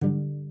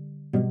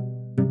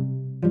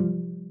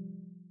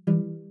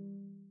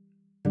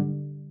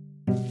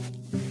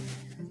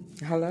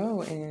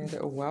Hello and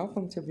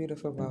welcome to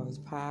Beautiful Rose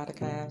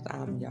Podcast.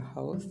 I'm your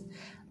host,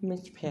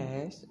 Miss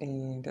Paris,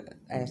 and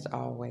as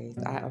always,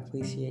 I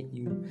appreciate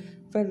you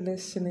for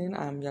listening.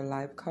 I'm your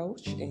life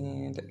coach,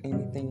 and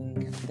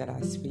anything that I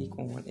speak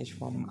on is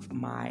from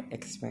my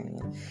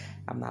experience.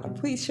 I'm not a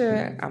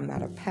preacher, I'm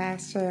not a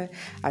pastor,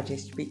 I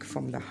just speak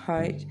from the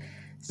heart.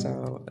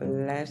 So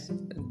let's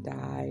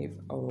dive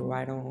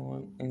right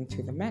on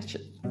into the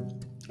message.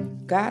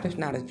 God is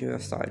not a drill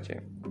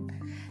sergeant.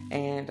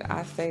 And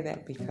I say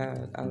that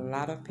because a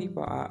lot of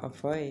people are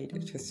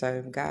afraid to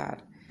serve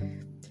God.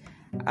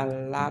 A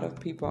lot of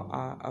people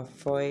are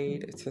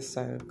afraid to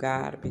serve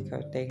God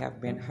because they have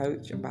been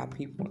hurt by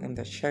people in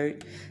the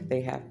church.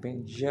 They have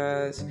been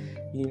judged,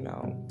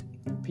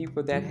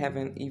 people that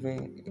haven't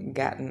even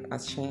gotten a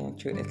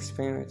chance to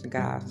experience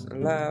God's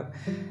love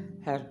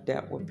have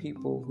dealt with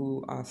people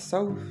who are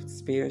so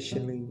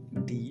spiritually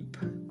deep,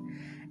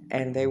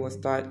 and they will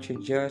start to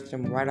judge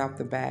them right off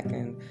the back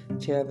and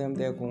tell them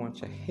they're going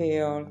to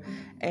hell.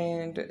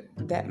 And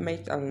that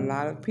makes a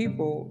lot of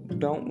people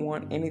don't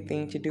want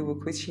anything to do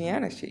with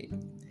Christianity.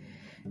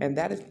 And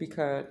that is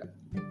because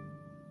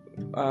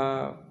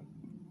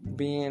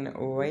being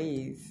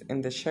raised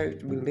in the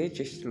church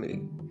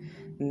religiously,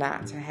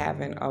 not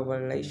having a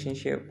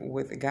relationship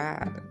with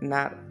God,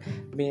 not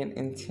being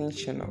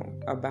intentional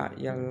about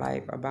your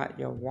life, about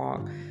your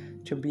walk,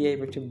 to be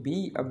able to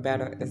be a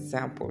better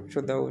example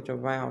to those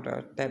around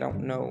us that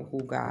don't know who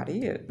God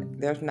is.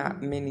 There's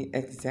not many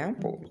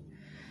examples.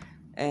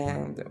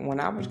 And when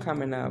I was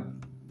coming up,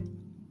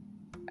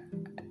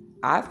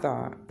 I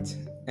thought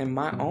in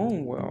my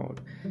own world,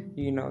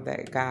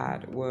 that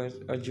God was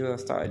a drill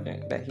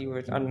sergeant, that he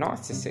was a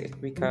narcissist,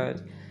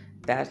 because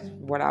that's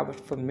what I was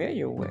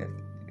familiar with.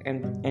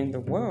 And in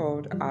the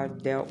world, I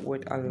dealt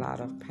with a lot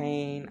of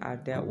pain, I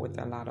dealt with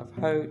a lot of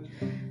hurt,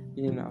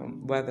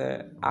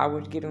 whether I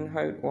was getting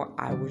hurt or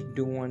I was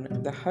doing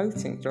the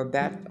hurting. So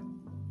that's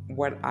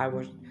what I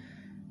was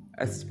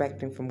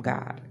expecting from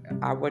God.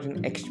 I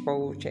wasn't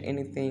exposed to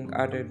anything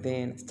other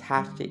than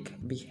toxic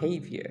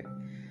behavior.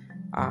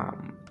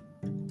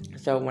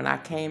 So when I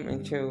came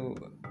into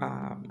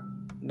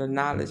the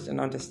knowledge and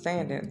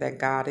understanding that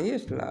God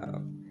is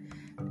love,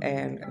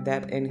 and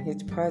that in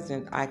His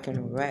presence I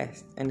can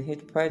rest, in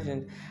His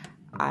presence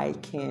I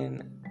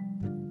can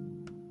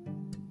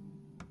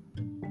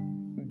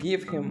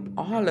give Him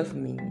all of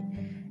me,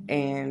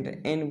 and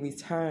in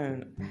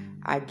return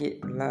I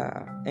get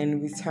love.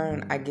 In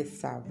return I get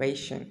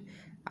salvation,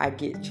 I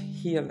get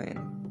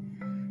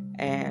healing.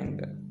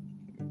 And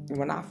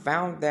when I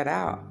found that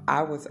out,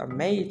 I was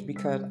amazed,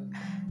 because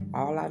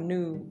all I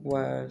knew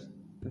was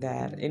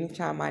that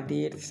anytime I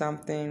did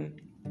something,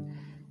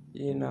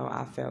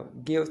 I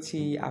felt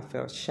guilty, I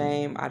felt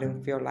shame, I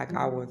didn't feel like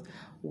I was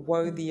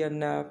worthy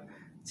enough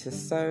to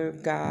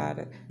serve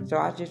God, so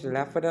I just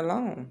left it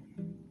alone.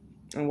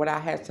 And what I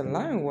had to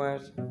learn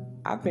was,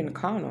 I've been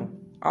carnal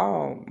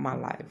all my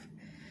life.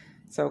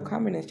 So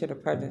coming into the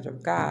presence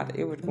of God,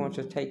 it was going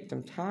to take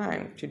some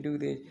time to do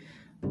this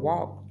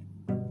walk,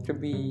 to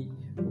be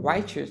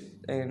righteous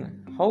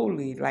and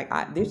holy.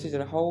 This is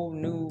a whole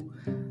new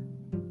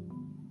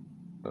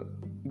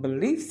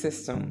belief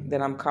system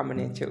that I'm coming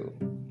into.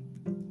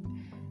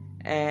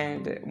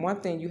 And one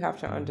thing you have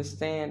to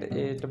understand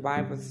is the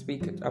Bible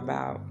speaks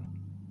about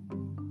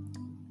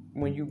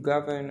when you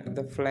govern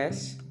the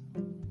flesh.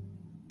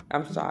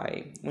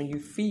 When you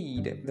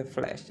feed the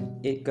flesh,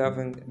 it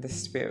governs the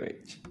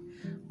spirit.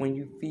 When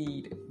you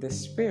feed the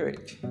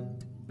spirit,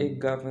 it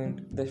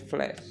governs the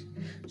flesh.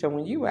 So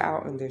when you were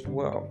out in this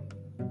world,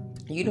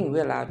 you didn't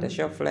realize that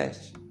your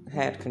flesh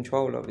had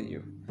control over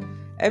you.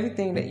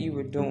 Everything that you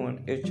were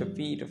doing is to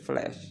feed the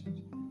flesh.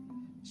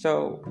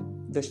 So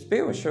your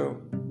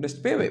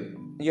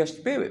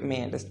spirit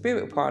man, the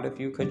spirit part of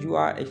you, because you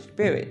are a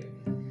spirit,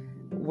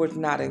 was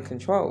not in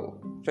control.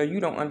 So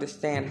you don't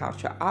understand how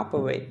to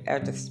operate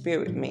as a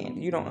spirit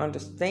man. You don't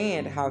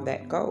understand how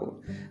that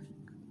goes.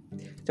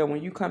 So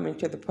when you come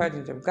into the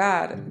presence of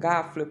God,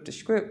 God flipped the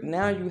script.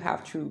 Now you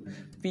have to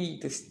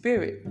feed the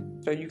spirit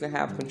so you can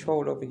have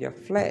control over your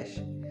flesh.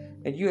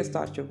 And you'll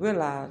start to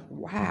realize,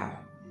 wow,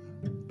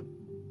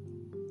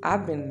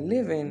 I've been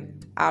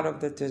living out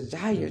of the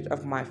desires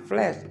of my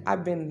flesh.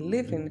 I've been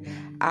living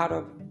out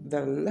of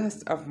the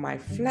lust of my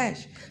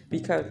flesh.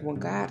 Because when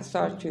God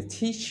starts to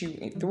teach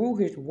you through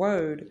His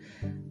Word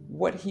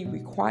what He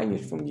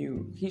requires from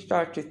you, He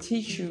starts to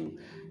teach you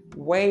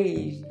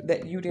ways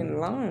that you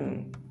didn't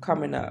learn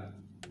coming up.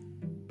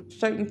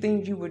 Certain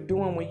things you were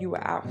doing when you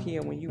were out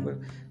here, when you were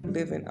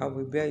living a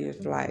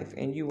rebellious life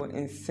and you were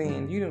in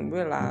sin, you didn't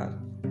realize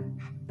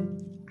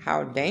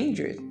how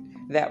dangerous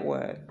that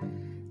was.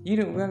 You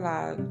didn't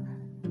realize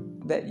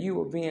that you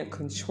were being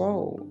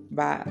controlled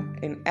by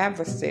an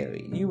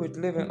adversary. You were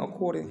living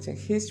according to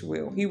his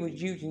will. He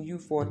was using you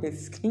for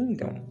his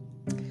kingdom.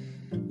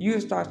 You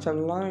start to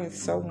learn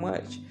so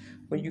much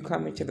when you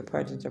come into the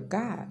presence of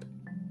God.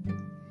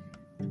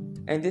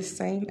 And this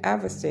same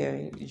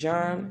adversary,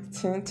 John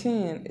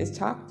 10:10, is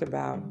talked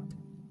about.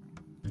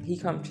 He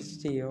comes to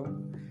steal,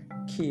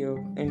 kill,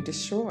 and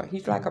destroy.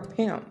 He's like a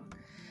pimp.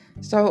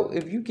 So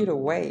if you get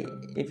away,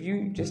 if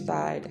you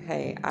decide,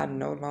 hey, I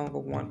no longer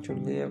want to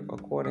live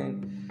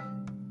according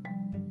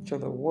to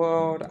the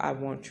world, I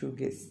want to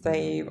get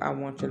saved, I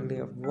want to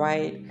live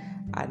right,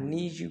 I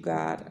need you,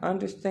 God.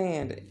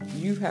 Understand,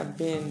 you have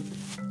been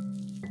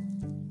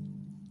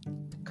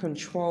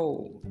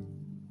controlled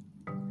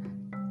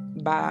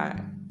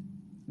by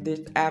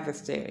this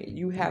adversary.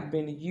 You have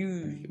been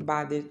used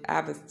by this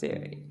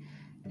adversary,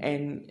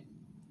 and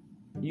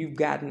you've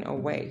gotten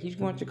away. He's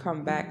going to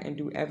come back and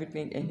do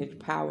everything in his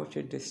power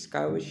to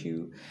discourage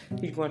you.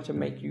 He's going to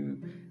make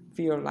you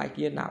feel like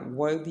you're not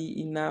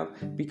worthy enough,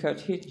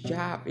 because his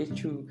job is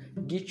to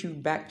get you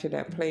back to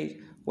that place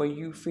where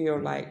you feel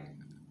like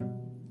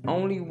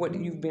only what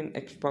you've been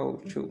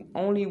exposed to,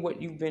 only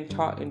what you've been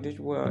taught in this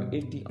world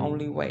is the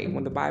only way.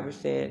 When the Bible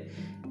said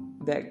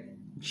that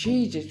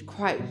Jesus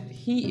Christ,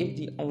 He is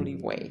the only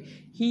way.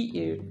 He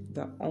is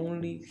the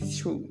only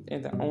truth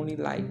and the only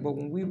light. But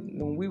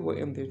when we were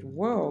in this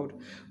world,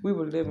 we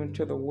were living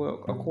to the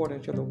world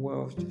according to the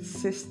world's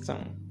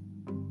system.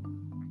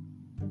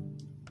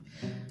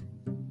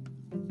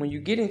 When you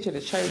get into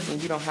the church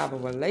and you don't have a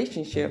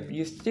relationship,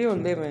 you're still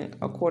living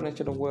according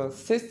to the world's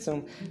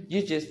system.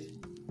 You're just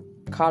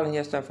calling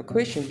yourself a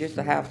Christian just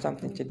to have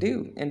something to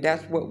do. And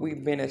that's what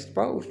we've been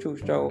exposed to.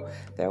 So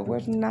there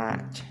was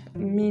not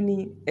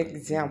many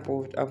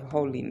examples of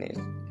holiness,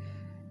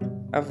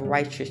 of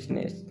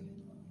righteousness.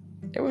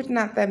 There was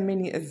not that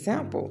many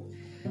examples.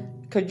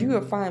 Because you will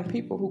find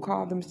people who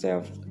call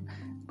themselves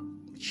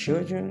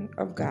children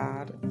of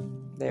God.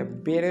 They're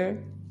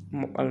bitter.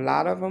 A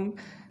lot of them,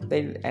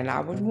 and I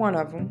was one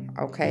of them.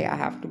 Okay, I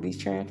have to be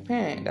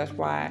transparent. That's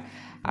why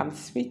I'm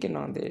speaking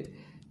on this.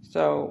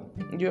 So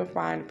you'll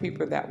find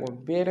people that were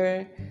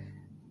bitter,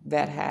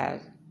 that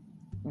had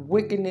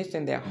wickedness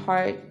in their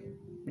heart,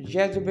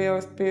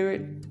 Jezebel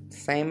spirit,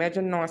 same as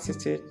a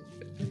narcissist.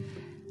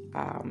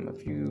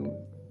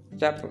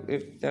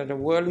 If there's a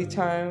worldly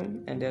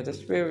term and there's a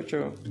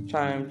spiritual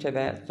term to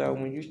that. So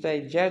when you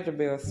say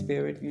Jezebel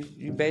spirit,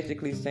 you're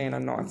basically saying a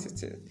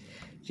narcissist.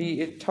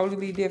 See, it's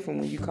totally different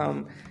when you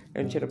come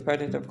into the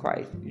presence of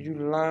Christ. You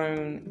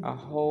learn a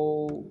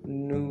whole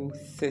new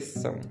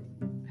system.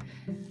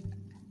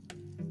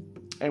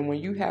 And when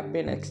you have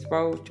been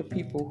exposed to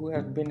people who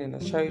have been in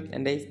the church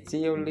and they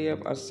still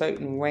live a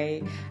certain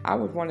way, I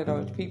was one of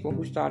those people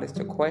who started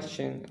to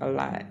question a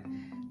lot.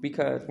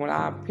 Because when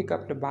I pick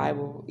up the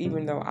Bible,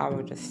 even though I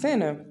was a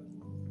sinner,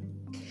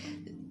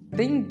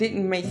 things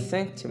didn't make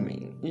sense to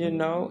me,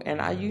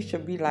 And I used to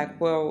be like,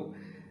 well,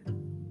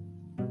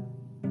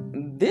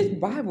 this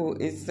Bible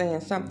is saying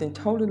something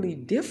totally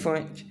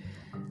different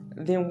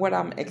than what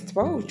I'm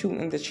exposed to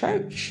in the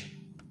church,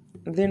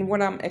 than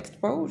what I'm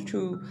exposed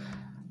to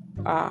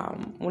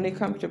when it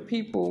comes to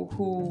people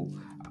who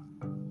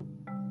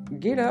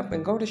get up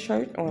and go to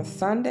church on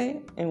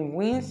Sunday and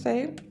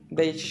Wednesday.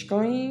 They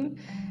scream,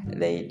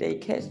 they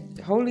catch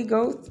Holy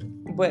Ghost,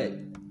 but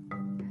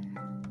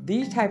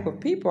these type of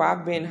people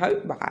I've been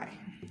hurt by.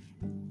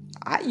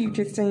 I used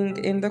to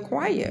sing in the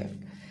choir,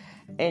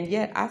 and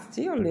yet I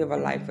still live a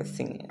life of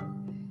sin.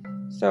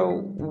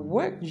 So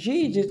what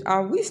Jesus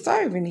are we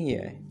serving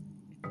here?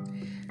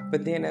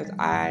 But then as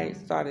I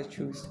started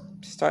to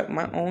start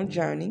my own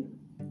journey,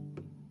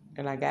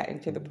 and I got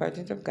into the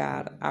presence of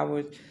God, I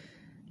was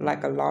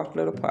like a lost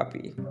little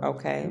puppy,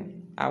 okay?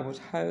 I was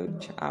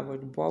hurt, I was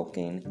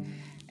broken,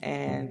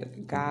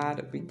 and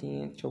God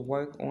began to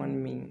work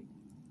on me.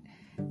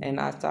 And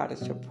I started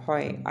to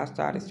pray. I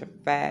started to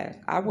fast.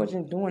 I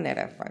wasn't doing that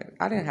at first.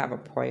 I didn't have a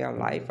prayer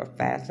life, a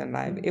fasting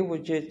life. It was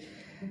just,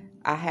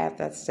 I had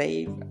that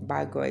saved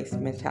by grace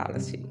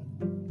mentality.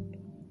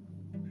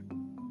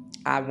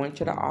 I went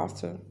to the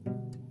altar.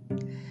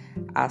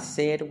 I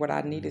said what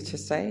I needed to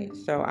say,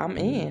 so I'm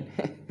in.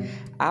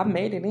 I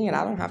made it in.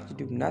 I don't have to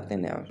do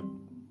nothing else.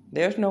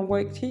 There's no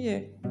work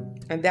here.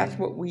 And that's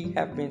what we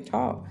have been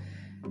taught.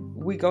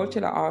 We go to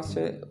the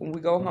altar,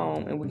 we go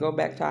home, and we go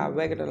back to our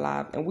regular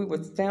life, and we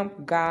would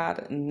stamp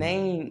God's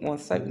name on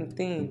certain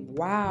things.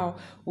 Wow,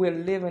 we're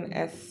living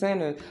as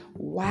sinners.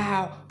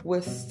 Wow,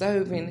 we're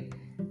serving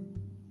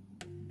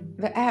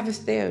the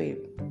adversary.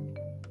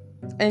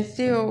 And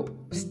still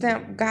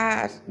stamp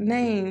God's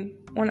name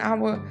on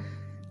our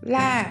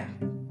life.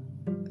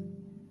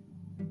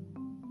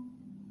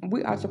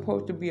 We are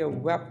supposed to be a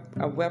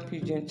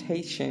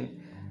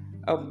representation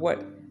of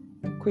what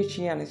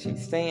Christianity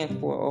stands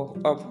for, or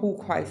of who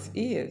Christ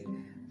is.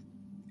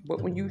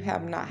 But when you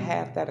have not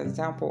had that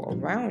example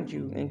around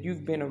you, and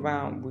you've been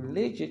around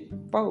religious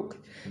folks,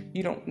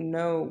 you don't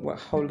know what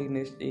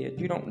holiness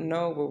is. You don't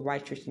know what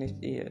righteousness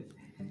is.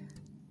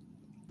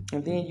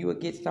 And then you will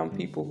get some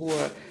people who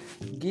will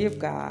give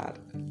God,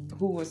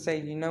 who will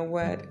say, you know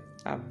what?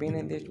 I've been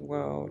in this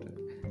world.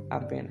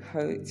 I've been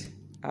hurt.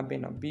 I've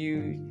been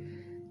abused.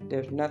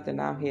 There's nothing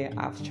out here.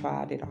 I've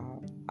tried it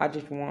all. I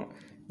just want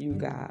you,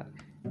 God.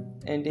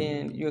 And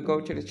then you'll go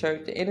to the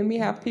church. The enemy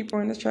have people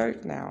in the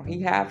church now.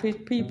 He have his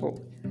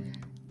people.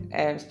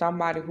 And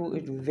somebody who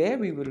is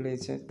very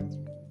religious,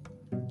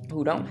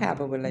 who don't have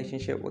a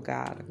relationship with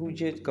God, who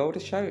just go to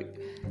church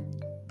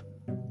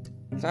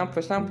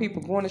For some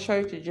people, going to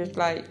church is just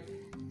like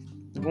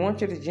going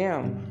to the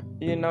gym.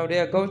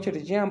 They'll go to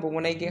the gym, but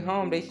when they get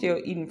home, they still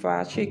eating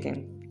fried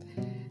chicken.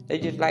 They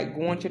just like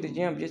going to the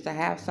gym just to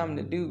have something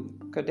to do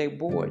because they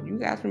bored. You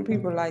got some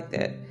people like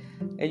that,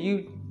 and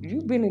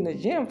you've been in the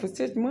gym for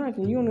 6 months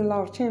and you only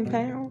lost 10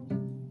 pounds.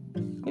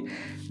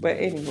 But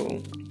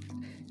anywho,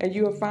 and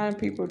you'll find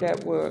people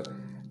that will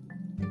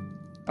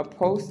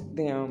approach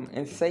them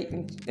and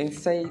say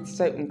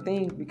certain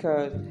things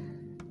because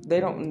they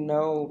don't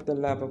know the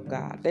love of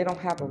God. They don't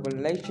have a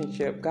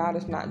relationship. God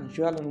is not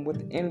dwelling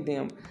within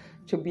them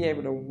to be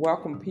able to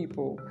welcome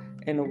people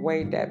in a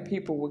way that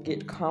people will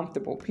get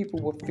comfortable. People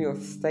will feel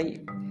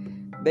safe.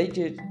 They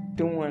just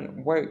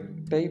doing work.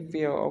 They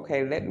feel,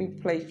 okay, let me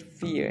place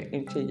fear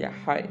into your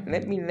heart.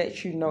 Let me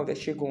let you know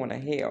that you're going to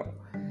hell.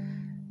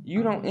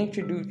 You don't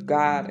introduce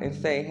God and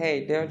say,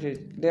 hey, there's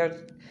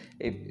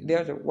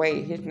a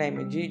way. His name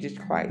is Jesus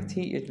Christ.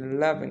 He is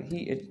loving.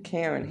 He is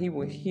caring. He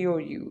will heal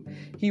you.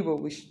 He will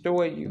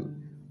restore you.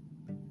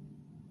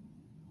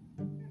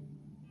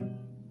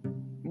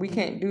 We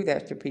can't do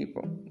that to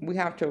people. We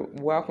have to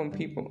welcome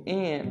people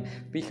in,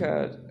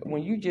 because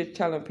when you just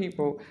telling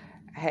people,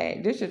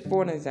 hey, this is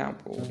for an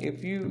example.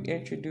 If you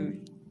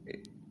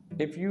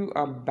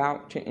are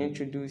about to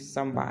introduce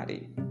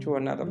somebody to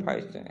another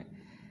person,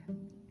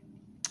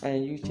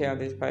 and you tell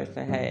this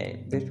person,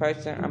 hey, this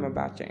person I'm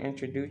about to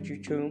introduce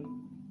you to,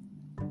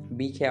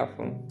 be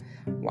careful.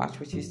 Watch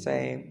what you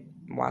say.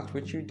 Watch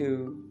what you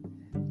do.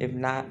 If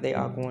not, they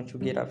are going to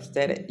get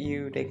upset at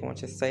you. They're going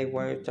to say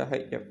words to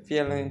hurt your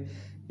feelings.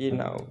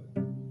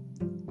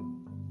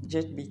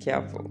 Just be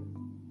careful.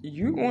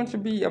 You're going to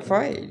be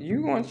afraid.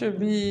 You're going to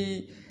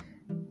be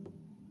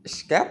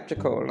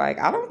skeptical. Like,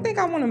 I don't think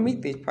I want to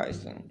meet this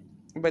person.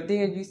 But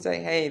then you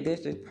say, hey,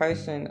 this is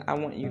person I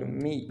want you to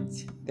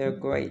meet. They're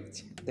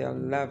great. They're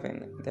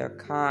loving. They're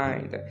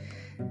kind.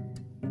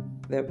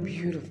 They're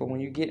beautiful. When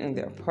you get in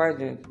their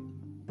presence,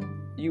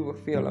 you will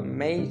feel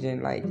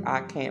amazing. Like, I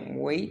can't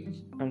wait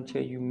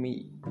until you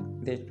meet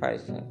this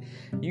person.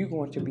 You're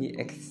going to be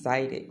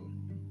excited.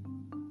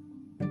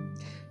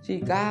 See,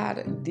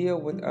 God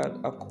deals with us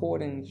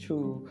according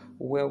to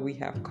where we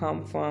have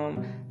come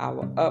from,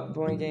 our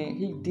upbringing.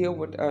 He deals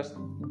with us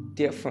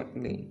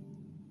differently.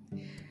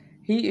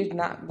 He is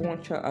not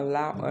going to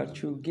allow us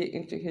to get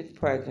into His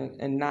presence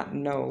and not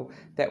know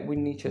that we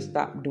need to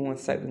stop doing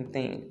certain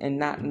things, and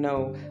not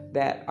know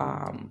that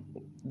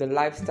the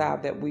lifestyle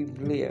that we've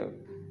lived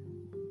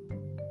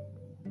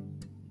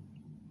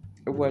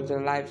was a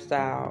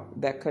lifestyle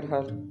that could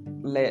have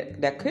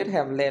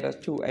led us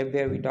to a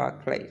very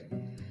dark place.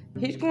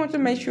 He's going to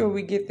make sure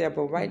we get there,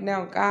 but right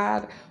now,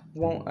 God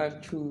wants us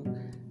to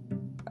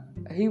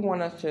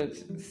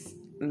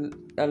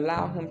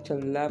allow Him to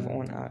love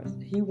on us.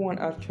 He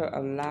wants us to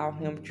allow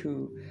Him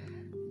to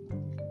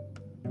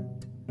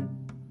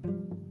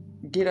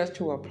get us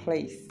to a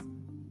place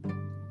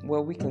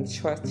where we can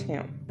trust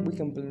Him. We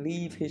can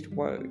believe His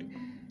word.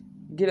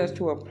 Get us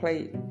to a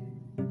place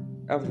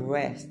of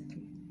rest.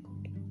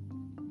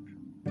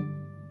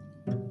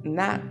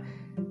 Not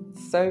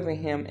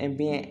serving Him and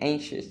being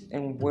anxious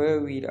and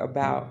worried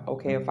about,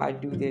 okay, if I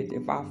do this,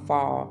 if I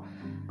fall,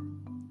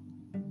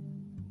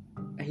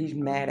 He's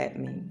mad at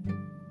me.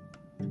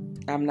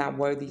 I'm not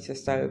worthy to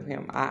serve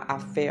Him. I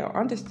fail.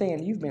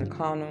 Understand, you've been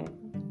carnal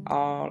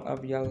all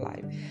of your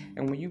life.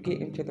 And when you get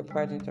into the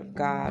presence of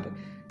God,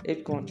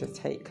 it's going to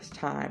take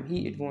time.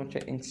 He is going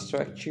to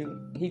instruct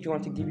you. He's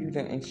going to give you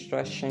the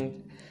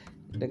instructions,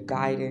 the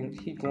guidance.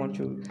 He's going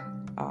to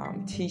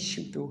teach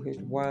you through His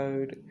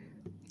word.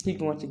 He's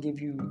going to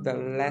give you the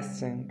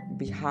lesson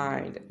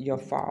behind your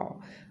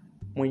fall.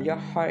 When your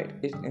heart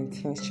is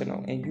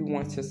intentional and you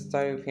want to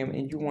serve Him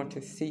and you want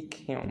to seek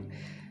Him,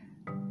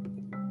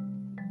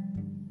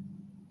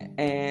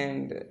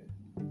 and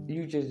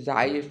you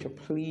desire to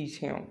please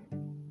Him,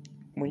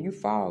 when you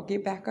fall,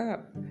 get back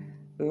up.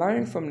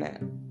 Learn from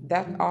that.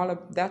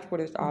 That's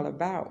what it's all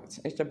about.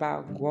 It's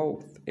about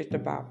growth. It's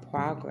about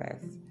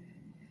progress.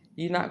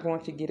 You're not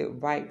going to get it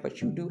right,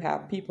 but you do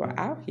have people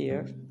out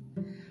here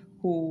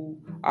who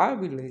are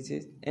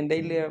religious and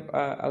they live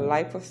a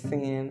life of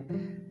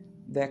sin.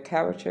 Their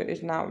character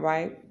is not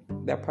right.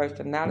 Their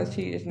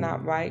personality is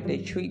not right. They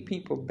treat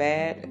people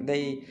bad.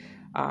 They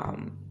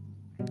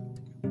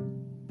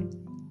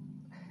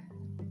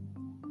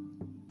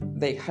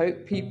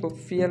hurt people's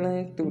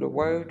feelings through the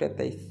word that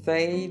they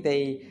say.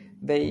 They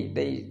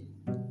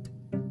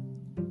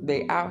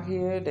out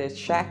here, they're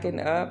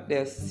shacking up,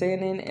 they're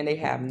sinning, and they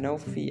have no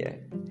fear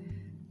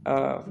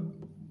of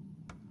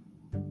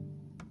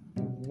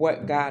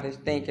what God is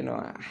thinking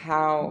or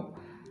how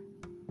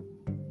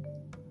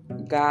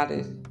God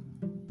is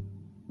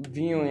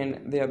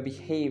viewing their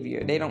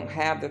behavior. They don't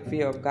have the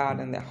fear of God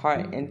in their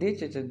heart, and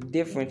this is a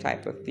different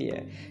type of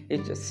fear.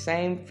 It's the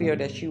same fear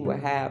that you will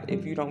have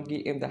if you don't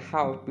get in the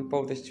house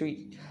before the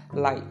street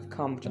light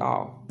comes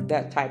off.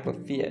 That type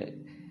of fear,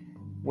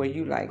 where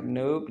you like,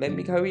 nope, let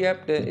me hurry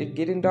up. It's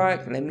getting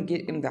dark. Let me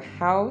get in the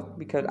house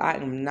because I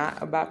am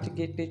not about to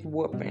get this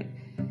whooping.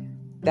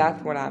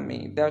 That's what I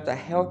mean. There's a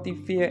healthy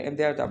fear and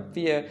there's a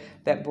fear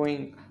that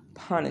brings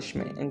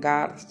punishment. And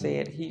God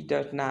said He's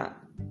not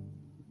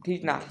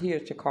here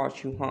to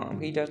cause you harm.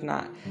 He does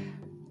not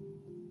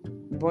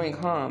bring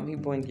harm. He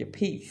brings you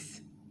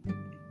peace.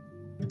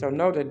 So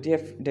know the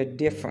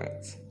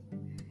difference.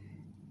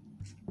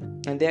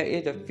 And there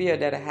is a fear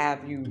that'll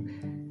have you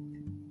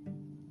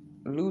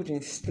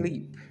losing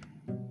sleep,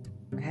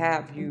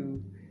 have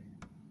you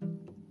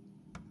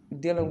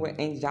dealing with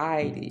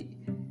anxiety.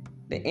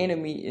 The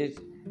enemy is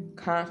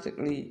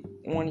constantly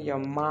on your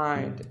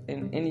mind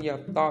and in your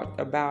thoughts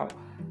about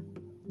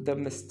the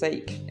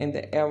mistake and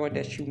the error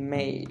that you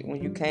made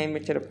when you came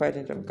into the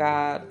presence of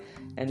God,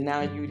 and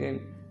now you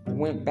then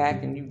went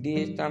back and you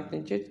did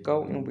something. Just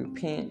go and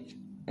repent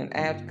and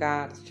ask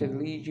God to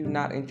lead you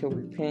not into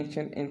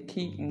repentance, and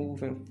keep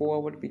moving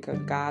forward, because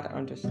God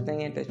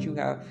understands that you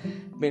have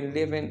been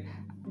living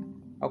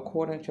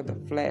according to the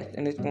flesh,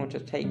 and it's going to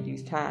take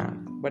you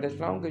time. But as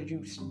long as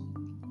you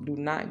do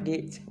not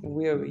get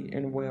weary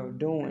in well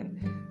doing,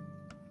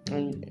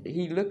 and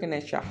He's looking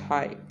at your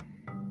heart.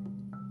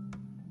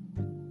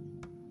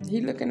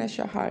 He's looking at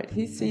your heart.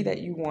 He see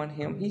that you want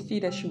Him. He see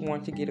that you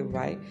want to get it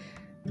right.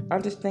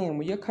 Understand,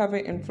 when you're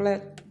covered in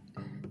flesh,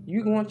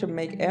 you're going to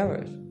make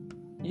errors.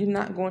 You're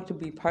not going to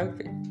be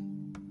perfect.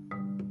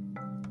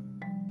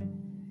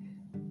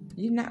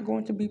 You're not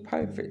going to be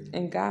perfect.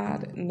 And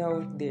God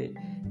knows that.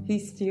 He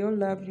still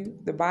loves you.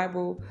 The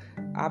Bible,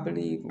 I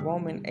believe,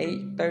 Romans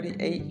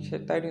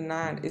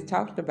 8:38-39, it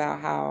talks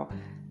about how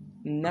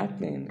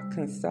nothing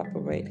can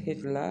separate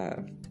His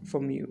love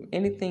from you.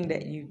 Anything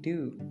that you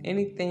do,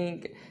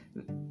 anything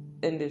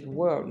in this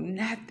world,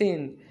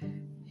 nothing.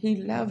 He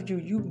loves you.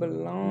 You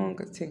belong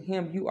to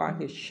Him. You are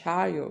His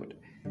child.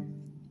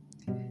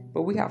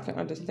 But we have to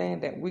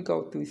understand that we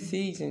go through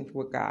seasons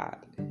with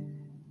God,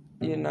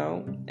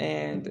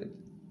 and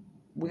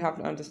we have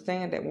to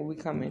understand that when we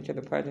come into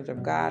the presence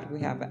of God,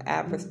 we have an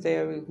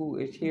adversary who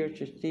is here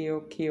to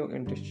steal, kill,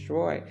 and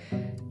destroy.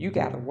 You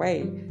got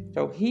away.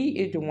 So He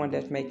is the one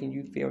that's making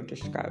you feel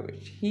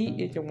discouraged.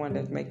 He is the one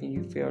that's making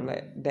you feel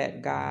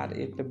that God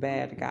is the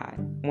bad guy,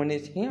 when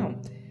it's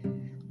Him.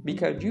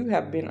 Because you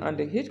have been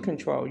under His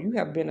control. You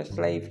have been a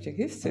slave to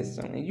His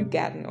system, and you've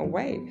gotten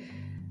away.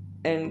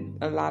 And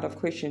a lot of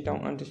Christians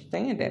don't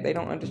understand that. They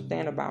don't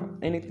understand about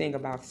anything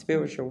about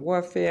spiritual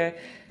warfare.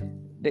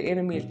 The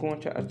enemy is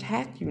going to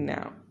attack you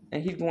now,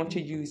 and he's going to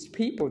use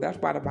people. That's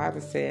why the Bible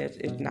says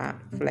it's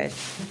not flesh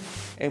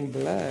and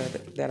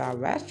blood that I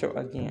wrestle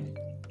against.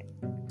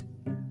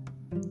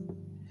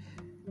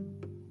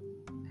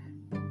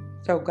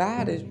 So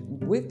God is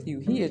with you.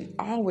 He is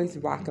always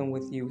rocking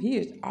with you. He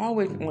is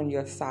always on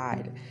your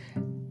side.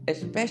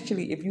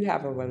 Especially if you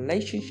have a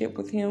relationship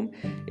with Him,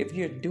 if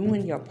you're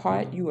doing your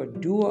part, you are a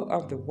doer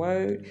of the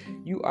word,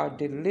 you are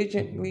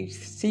diligently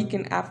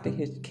seeking after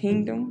His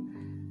kingdom.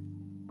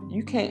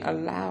 You can't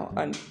allow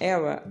an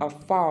error, a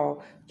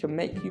fall, to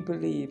make you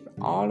believe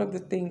all of the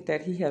things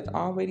that He has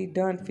already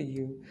done for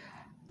you,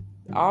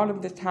 all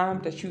of the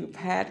times that you've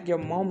had your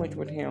moments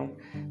with Him,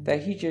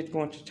 that He's just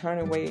going to turn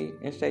away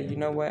and say, you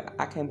know what,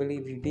 I can't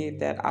believe you did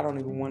that. I don't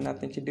even want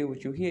nothing to do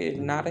with you. He is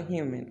not a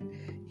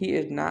human. He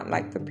is not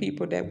like the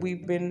people that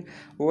we've been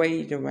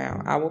raised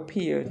around, our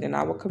peers in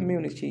our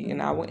community,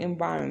 in our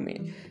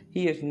environment.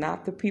 He is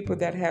not the people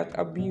that have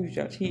abused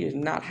us. He is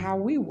not how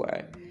we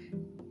were.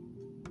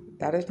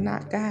 That is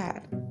not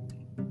God.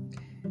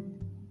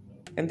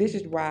 And this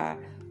is why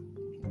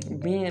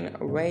being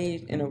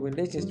raised in a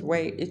religious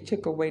way, it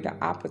took away the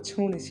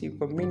opportunity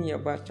for many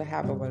of us to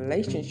have a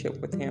relationship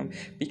with Him,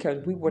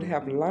 because we would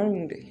have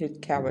learned His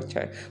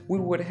character. We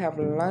would have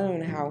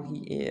learned how He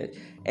is.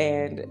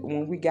 And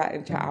when we got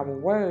into our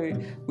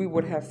word, we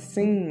would have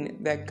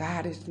seen that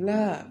God is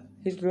love.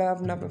 His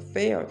love never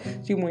fails.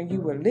 See, when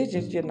you're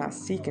religious, you're not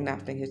seeking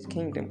after His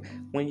kingdom.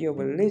 When you're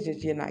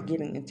religious, you're not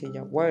getting into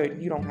your word.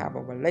 You don't have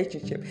a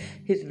relationship.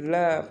 His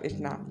love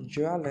is not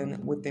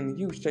dwelling within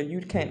you, so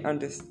you can't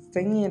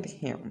understand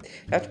Him.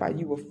 That's why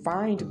you will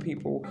find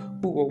people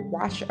who will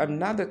watch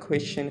another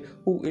Christian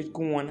who is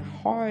going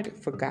hard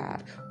for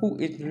God, who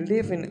is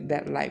living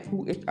that life,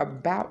 who is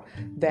about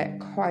that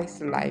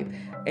Christ life,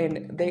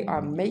 and they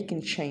are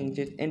making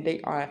changes, and they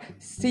are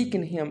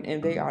seeking Him,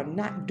 and they are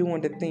not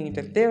doing the things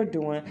that they're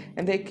doing,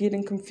 and they're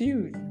getting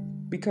confused,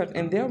 because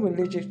in their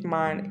religious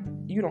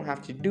mind, you don't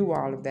have to do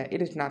all of that.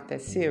 It is not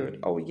that serious.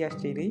 Oh,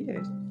 yes, it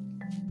is.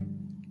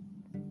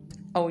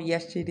 Oh,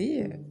 yes, it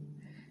is.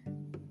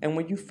 And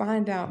when you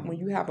find out, when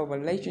you have a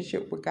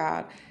relationship with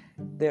God,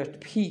 there's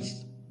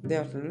peace,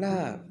 there's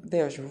love,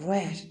 there's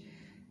rest.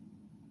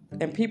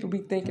 And people be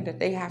thinking that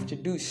they have to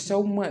do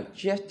so much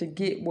just to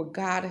get what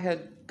God has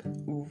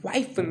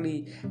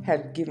rightfully has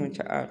given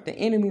to us. The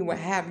enemy will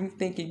have you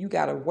thinking you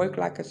got to work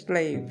like a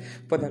slave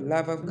for the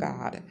love of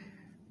God.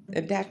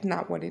 And that's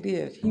not what it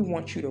is. He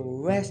wants you to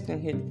rest in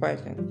His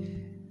presence.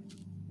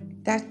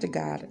 That's the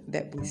God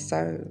that we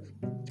serve.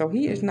 So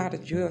He is not a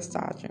drill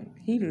sergeant.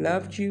 He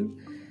loved you.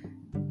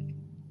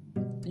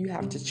 You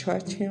have to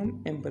trust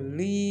him and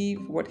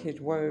believe what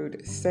his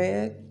word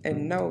said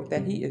and know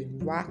that he is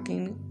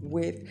rocking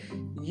with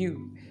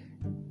you.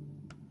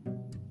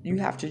 You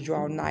have to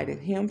draw nigh to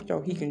him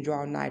so he can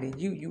draw nigh to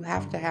you. You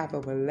have to have a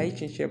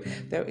relationship.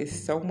 There is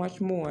so much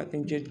more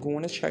than just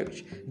going to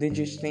church, than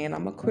just saying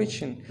I'm a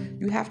Christian.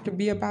 You have to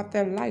be about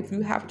that life.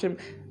 You have to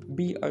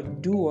be a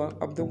doer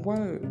of the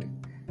word.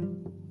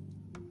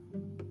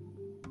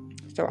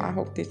 So I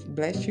hope this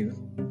bless you.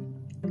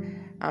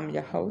 I'm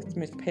your host,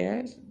 Miss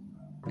Parrish,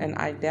 and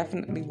I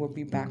definitely will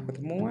be back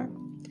with more.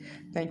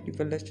 Thank you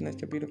for listening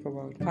to Beautiful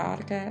Rose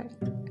Podcast.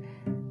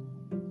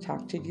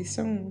 Talk to you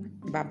soon.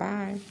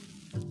 Bye-bye.